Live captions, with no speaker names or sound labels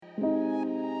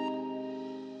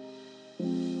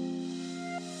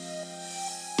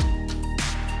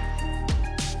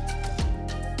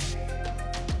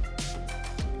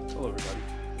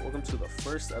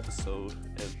first episode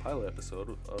and pilot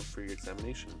episode of Free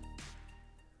Examination,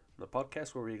 the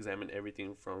podcast where we examine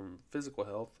everything from physical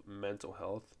health, mental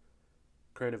health,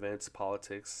 current events,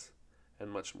 politics, and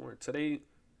much more. Today,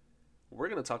 we're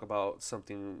going to talk about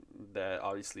something that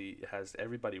obviously has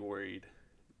everybody worried,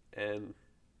 and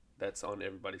that's on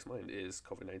everybody's mind, is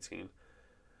COVID-19.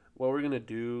 What we're going to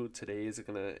do today is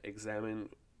going to examine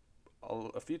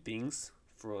a few things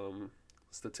from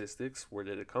statistics, where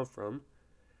did it come from,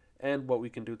 and what we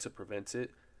can do to prevent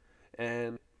it.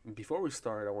 And before we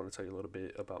start, I want to tell you a little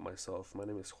bit about myself. My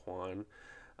name is Juan.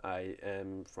 I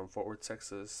am from Fort Worth,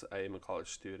 Texas. I am a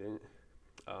college student.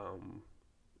 I'm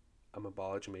a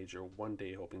biology major, one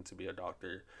day hoping to be a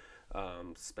doctor,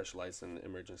 specialized in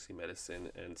emergency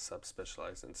medicine and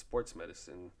subspecialized in sports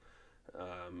medicine.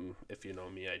 If you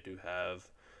know me, I do have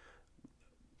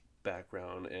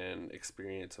background and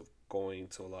experience of going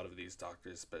to a lot of these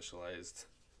doctors specialized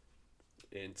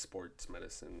in sports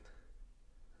medicine.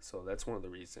 So that's one of the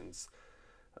reasons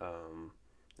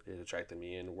it attracted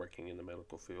me in working in the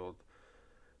medical field.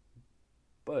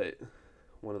 But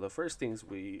one of the first things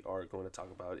we are going to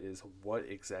talk about is what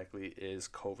exactly is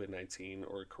COVID-19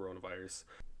 or coronavirus.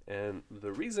 And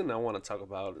the reason I want to talk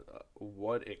about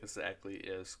what exactly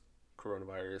is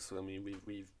coronavirus, I mean,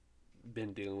 we've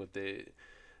been dealing with it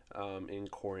in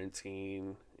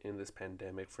quarantine in this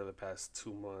pandemic for the past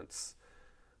 2 months.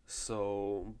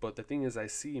 So, but the thing is, I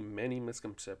see many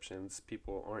misconceptions.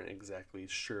 People aren't exactly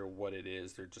sure what it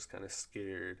is. They're just kind of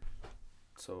scared.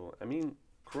 So, I mean,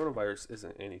 coronavirus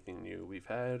isn't anything new. We've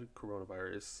had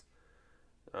coronavirus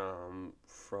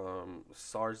from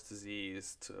SARS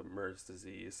disease to MERS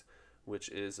disease, which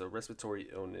is a respiratory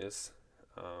illness.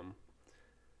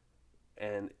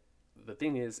 And the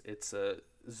thing is, it's a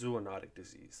zoonotic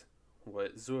disease.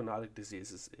 What zoonotic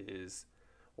disease is,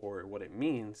 or what it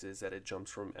means, is that it jumps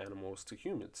from animals to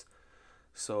humans.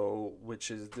 So,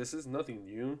 this is nothing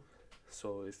new.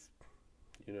 So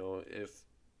if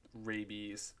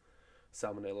rabies,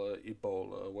 salmonella,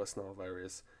 Ebola, West Nile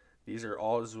virus, these are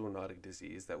all zoonotic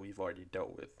disease that we've already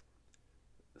dealt with.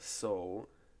 So,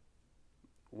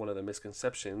 one of the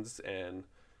misconceptions and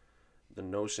the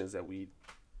notions that we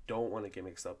don't want to get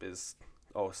mixed up is,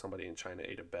 oh, somebody in China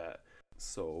ate a bat.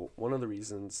 So one of the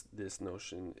reasons this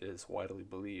notion is widely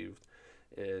believed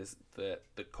is that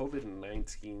the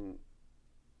COVID-19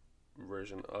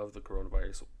 version of the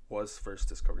coronavirus was first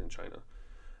discovered in China.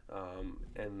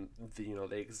 And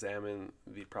they examine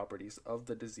the properties of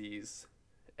the disease,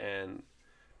 and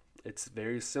it's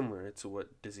very similar to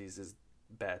what diseases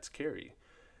bats carry.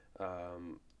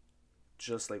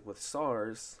 Just like with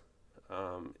SARS,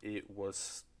 it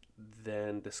was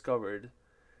then discovered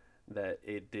that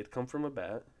it did come from a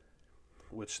bat,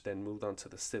 which then moved on to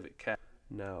the civet cat.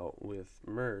 Now with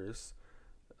MERS,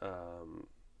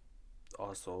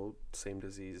 also same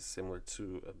disease similar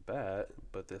to a bat,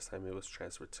 but this time it was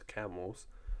transferred to camels.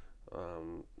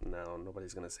 Now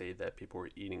nobody's gonna say that people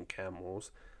were eating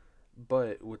camels,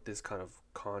 but with this kind of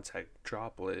contact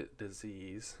droplet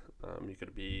disease, you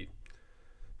could be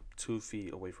 2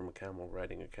 feet away from a camel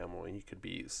riding a camel, and you could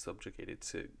be subjugated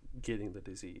to getting the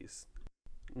disease.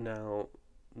 Now,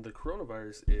 the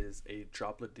coronavirus is a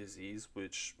droplet disease,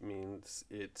 which means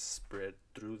it's spread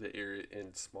through the air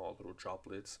in small little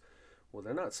droplets. Well,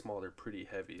 they're not small, they're pretty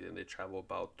heavy, and they travel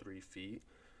about 3 feet.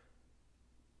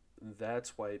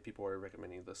 That's why people are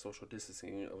recommending the social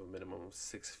distancing of a minimum of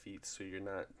 6 feet, so you're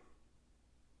not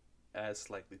as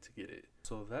likely to get it.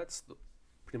 So that's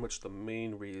pretty much the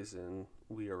main reason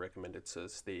we are recommended to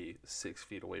stay 6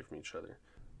 feet away from each other.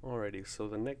 Alrighty, so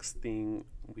the next thing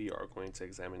we are going to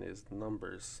examine is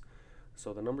numbers.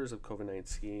 So the numbers of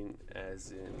COVID-19,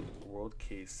 as in world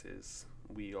cases,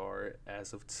 we are,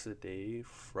 as of today,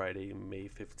 Friday, May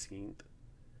 15th,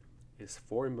 is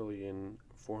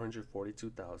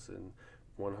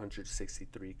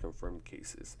 4,442,163 confirmed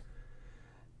cases.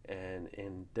 And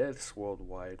in deaths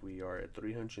worldwide, we are at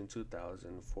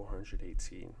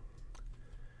 302,418.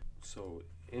 So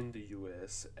in the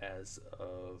US, as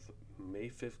of May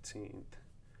 15th,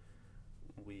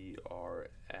 we are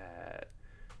at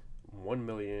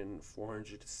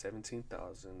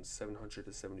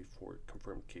 1,417,774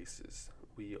 confirmed cases.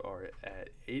 We are at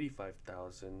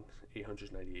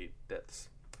 85,898 deaths.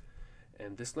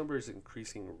 And this number is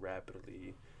increasing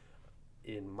rapidly.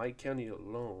 In my county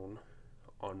alone,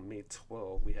 on May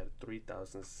 12th, we had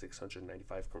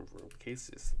 3,695 confirmed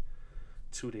cases.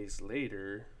 2 days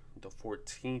later, the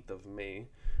 14th of May,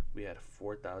 we had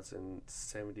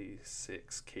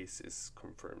 4,076 cases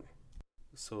confirmed.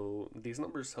 So these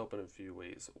numbers help in a few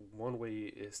ways. One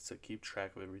way is to keep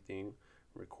track of everything,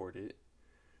 record it,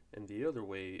 and the other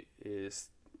way is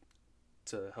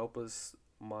to help us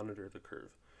monitor the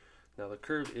curve. Now, the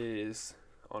curve is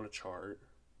on a chart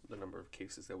the number of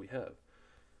cases that we have.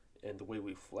 And the way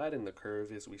we flatten the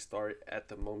curve is we start at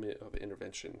the moment of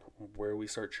intervention, where we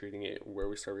start treating it, where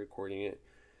we start recording it,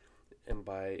 and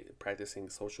by practicing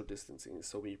social distancing.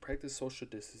 So when you practice social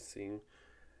distancing,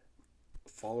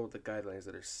 follow the guidelines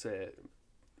that are set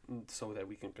so that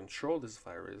we can control this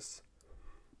virus,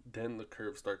 then the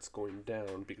curve starts going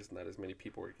down because not as many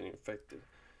people are getting infected.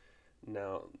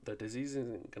 Now, the disease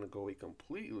isn't going to go away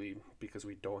completely because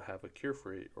we don't have a cure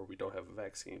for it, or we don't have a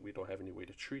vaccine. We don't have any way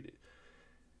to treat it.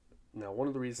 Now, one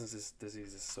of the reasons this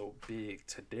disease is so big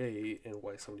today and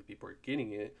why so many people are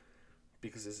getting it,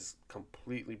 because this is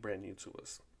completely brand new to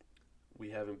us.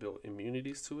 We haven't built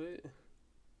immunities to it,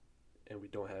 and we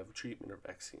don't have treatment or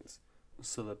vaccines.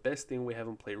 So the best thing we have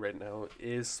in play right now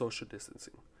is social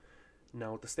distancing.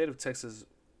 Now, with the state of Texas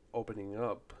opening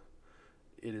up,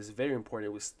 it is very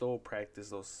important we still practice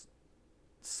those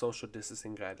social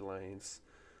distancing guidelines.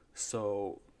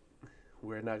 So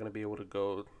we're not going to be able to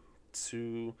go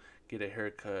to get a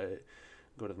haircut,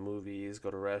 go to the movies,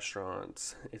 go to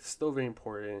restaurants. It's still very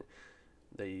important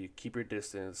that you keep your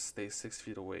distance, stay 6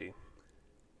 feet away.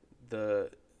 The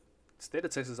state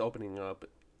of Texas opening up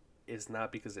is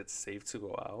not because it's safe to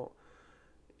go out.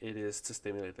 It is to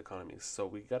stimulate the economy. So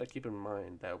we got to keep in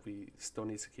mind that we still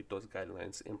need to keep those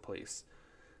guidelines in place.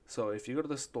 So if you go to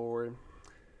the store,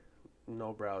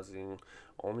 no browsing,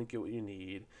 only get what you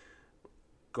need.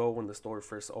 Go when the store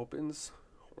first opens,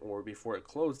 or before it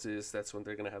closes. That's when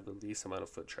they're going to have the least amount of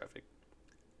foot traffic.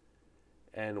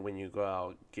 And when you go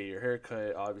out, get your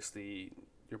haircut, obviously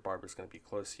your barber's going to be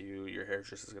close to you, your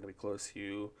hairdresser's going to be close to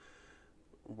you.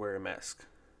 Wear a mask.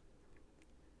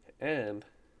 And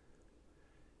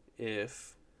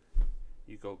if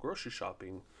you go grocery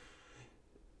shopping,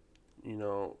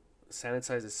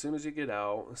 sanitize as soon as you get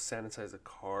out, sanitize the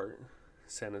cart,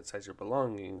 sanitize your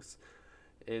belongings.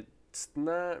 It's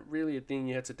not really a thing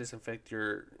you have to disinfect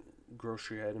your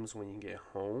grocery items when you get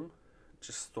home.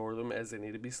 Just store them as they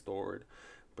need to be stored,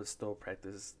 but still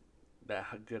practice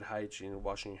that good hygiene,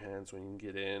 washing your hands when you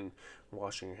get in,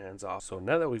 washing your hands off. So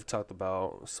now that we've talked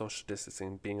about social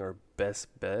distancing being our best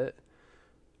bet,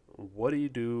 what do you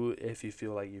do if you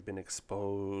feel like you've been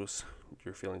exposed,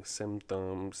 you're feeling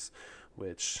symptoms,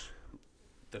 which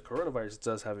the coronavirus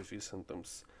does have a few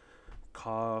symptoms: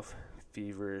 cough,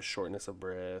 fever, shortness of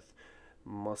breath,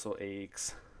 muscle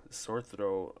aches, sore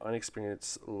throat,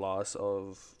 unexperienced loss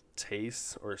of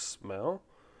taste or smell,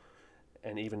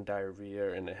 and even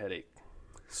diarrhea and a headache.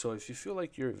 So if you feel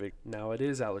like you're a victim, now it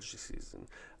is allergy season.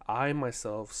 I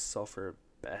myself suffer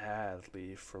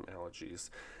badly from allergies.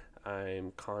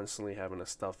 I'm constantly having a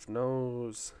stuffed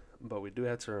nose, but we do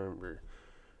have to remember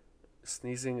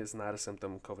sneezing is not a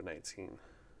symptom of COVID-19.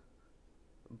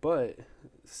 But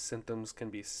symptoms can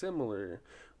be similar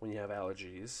when you have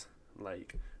allergies,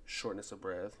 like shortness of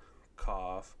breath,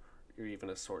 cough, or even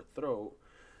a sore throat.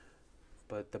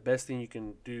 But the best thing you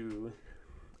can do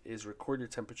is record your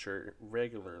temperature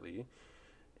regularly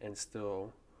and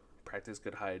still practice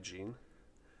good hygiene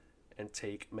and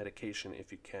take medication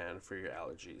if you can for your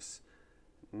allergies.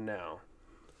 Now,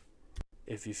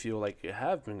 if you feel like you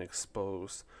have been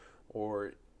exposed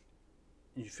or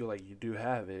you feel like you do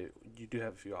have it, you do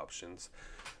have a few options.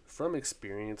 From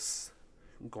experience,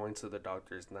 going to the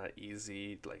doctor is not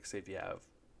easy. Like, say if you have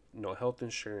no health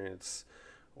insurance,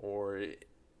 or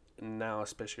now,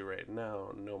 especially right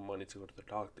now, no money to go to the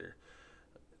doctor.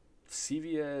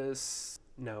 CVS,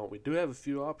 now we do have a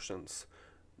few options.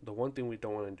 The one thing we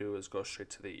don't want to do is go straight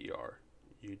to the ER.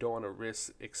 You don't want to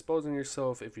risk exposing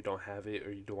yourself if you don't have it,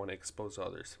 or you don't want to expose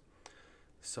others.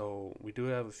 So we do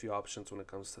have a few options when it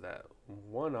comes to that.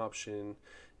 One option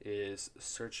is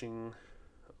searching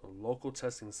local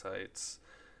testing sites,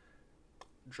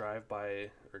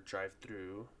 drive-by or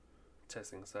drive-through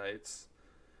testing sites.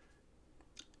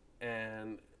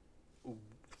 And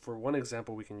for one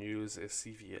example we can use is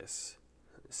CVS.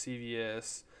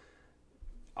 CVS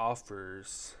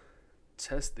offers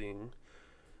testing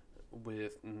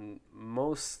with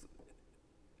most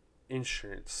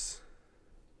insurance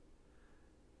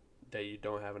that you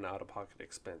don't have an out-of-pocket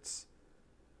expense.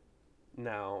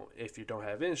 Now, if you don't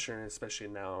have insurance, especially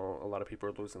now a lot of people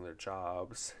are losing their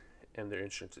jobs and their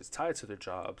insurance is tied to their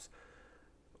jobs,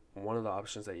 one of the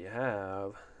options that you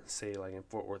have, say like in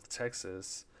Fort Worth,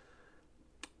 Texas,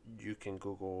 you can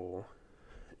Google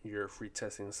your free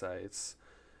testing sites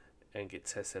and get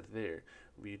tested there.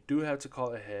 You do have to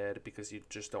call ahead because you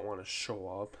just don't want to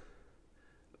show up,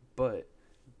 but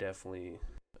definitely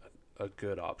a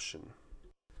good option.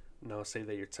 Now, say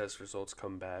that your test results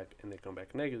come back and they come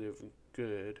back negative,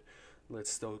 good. let's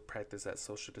still practice that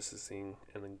social distancing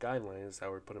and the guidelines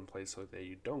that were put in place so that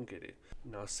you don't get it.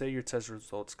 Now, say your test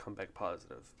results come back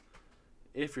positive.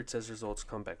 If your test results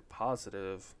come back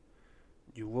positive,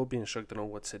 you will be instructed on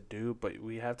what to do, but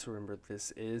we have to remember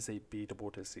this is a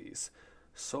beatable disease.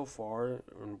 So far,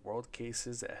 in world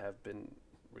cases that have been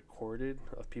recorded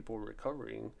of people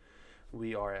recovering,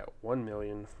 we are at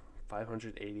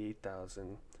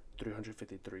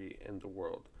 1,588,353 in the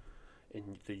world.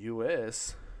 In the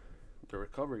U.S., the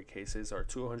recovery cases are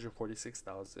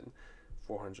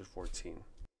 246,414.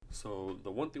 So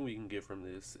the one thing we can get from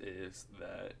this is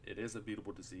that it is a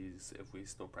beatable disease if we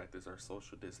still practice our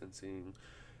social distancing,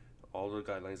 all the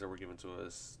guidelines that were given to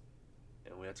us.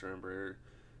 And we have to remember,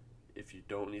 if you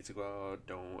don't need to go out,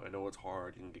 don't. I know it's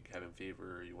hard, you can get cabin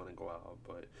fever, you want to go out,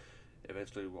 but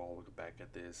eventually we'll all look back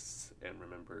at this and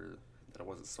remember that it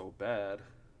wasn't so bad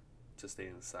to stay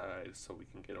inside so we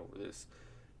can get over this.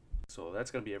 So that's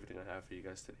going to be everything I have for you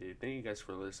guys today. Thank you guys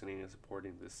for listening and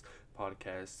supporting this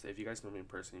podcast. If you guys know me in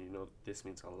person, you know this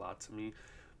means a lot to me.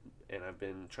 And I've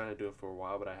been trying to do it for a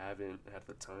while, but I haven't had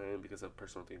the time because of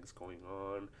personal things going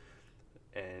on.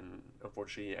 And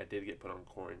unfortunately, I did get put on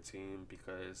quarantine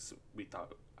because we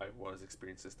thought I was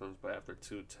experiencing symptoms. But after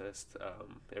 2 tests,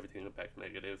 everything went back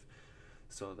negative.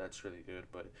 So that's really good.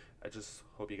 But I just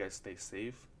hope you guys stay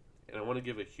safe. And I want to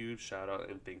give a huge shout out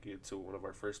and thank you to one of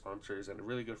our first sponsors and a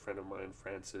really good friend of mine,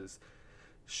 Frances.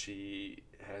 She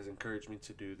has encouraged me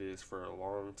to do this for a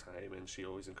long time, and she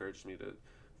always encouraged me to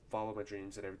follow my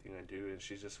dreams and everything I do. And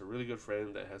she's just a really good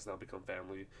friend that has now become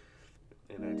family.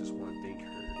 And I just want to thank her.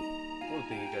 I want to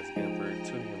thank you guys again for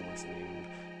tuning in and listening.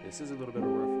 This is a little bit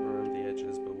rough around the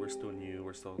edges, but we're still new.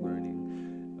 We're still learning.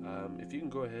 If you can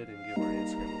go ahead and give our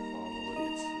Instagram a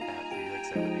follow, it's at For Your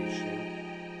Examination.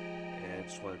 I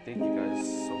just want to thank you guys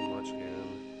so much again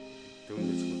doing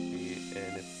this with me.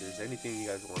 And if there's anything you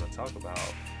guys want to talk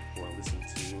about or listen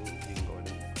to, you can go ahead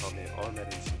and comment on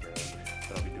that Instagram.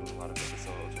 But I'll be doing a lot of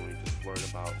episodes where we just learn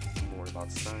about more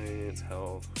about science,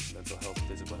 health, mental health,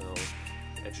 physical health,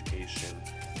 education,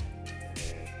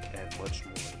 and much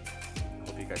more.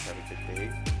 Hope you guys have a good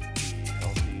day. Be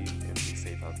healthy and be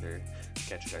safe out there.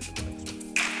 Catch you guys in the next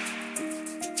one.